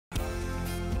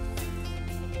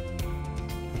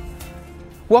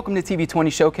Welcome to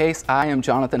TV20 Showcase. I am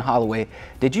Jonathan Holloway.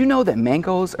 Did you know that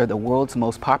mangoes are the world's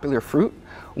most popular fruit?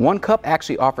 One cup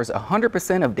actually offers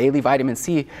 100% of daily vitamin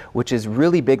C, which is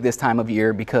really big this time of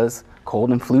year because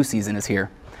cold and flu season is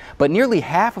here. But nearly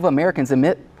half of Americans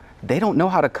admit they don't know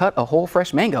how to cut a whole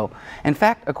fresh mango. In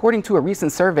fact, according to a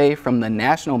recent survey from the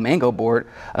National Mango Board,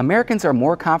 Americans are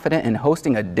more confident in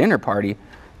hosting a dinner party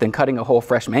than cutting a whole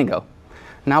fresh mango.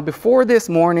 Now, before this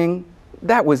morning,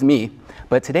 that was me.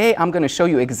 But today I'm going to show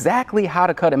you exactly how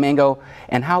to cut a mango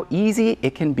and how easy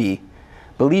it can be.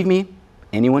 Believe me,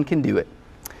 anyone can do it.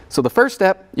 So the first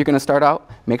step, you're going to start out,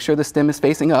 make sure the stem is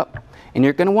facing up, and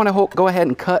you're going to want to go ahead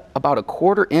and cut about a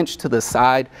 1/4 inch to the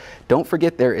side. Don't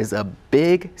forget there is a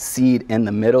big seed in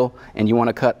the middle and you want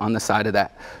to cut on the side of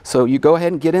that. So you go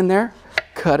ahead and get in there,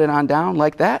 cut it on down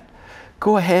like that.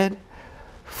 Go ahead,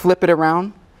 flip it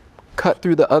around, cut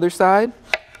through the other side.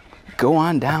 Go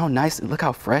on down, nice, and look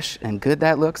how fresh and good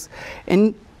that looks.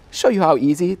 And show you how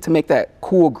easy to make that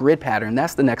cool grid pattern.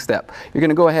 That's the next step. You're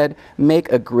gonna go ahead,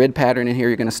 make a grid pattern in here.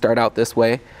 You're gonna start out this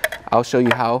way. I'll show you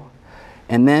how.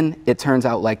 And then it turns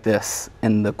out like this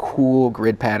in the cool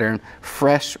grid pattern,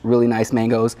 fresh, really nice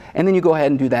mangoes. And then you go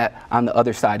ahead and do that on the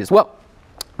other side as well.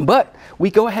 But we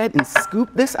go ahead and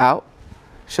scoop this out.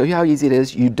 Show you how easy it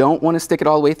is. You don't want to stick it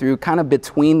all the way through, kind of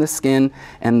between the skin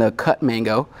and the cut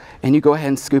mango. And you go ahead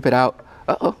and scoop it out.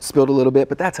 Uh-oh, spilled a little bit,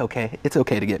 but that's okay. It's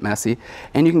okay to get messy.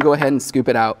 And you can go ahead and scoop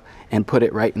it out and put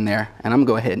it right in there. And I'm gonna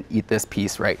go ahead and eat this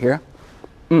piece right here.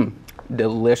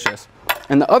 Delicious.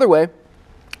 And the other way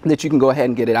that you can go ahead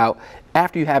and get it out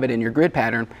after you have it in your grid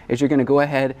pattern is you're gonna go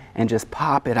ahead and just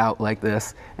pop it out like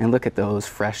this. And look at those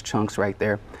fresh chunks right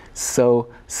there. So,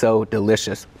 so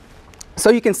delicious. So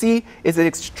you can see, it's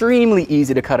extremely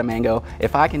easy to cut a mango.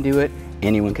 If I can do it,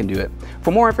 anyone can do it.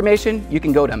 For more information, you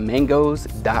can go to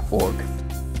mangoes.org.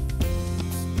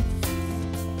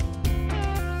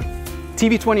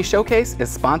 TV20 Showcase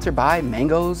is sponsored by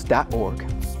mangoes.org.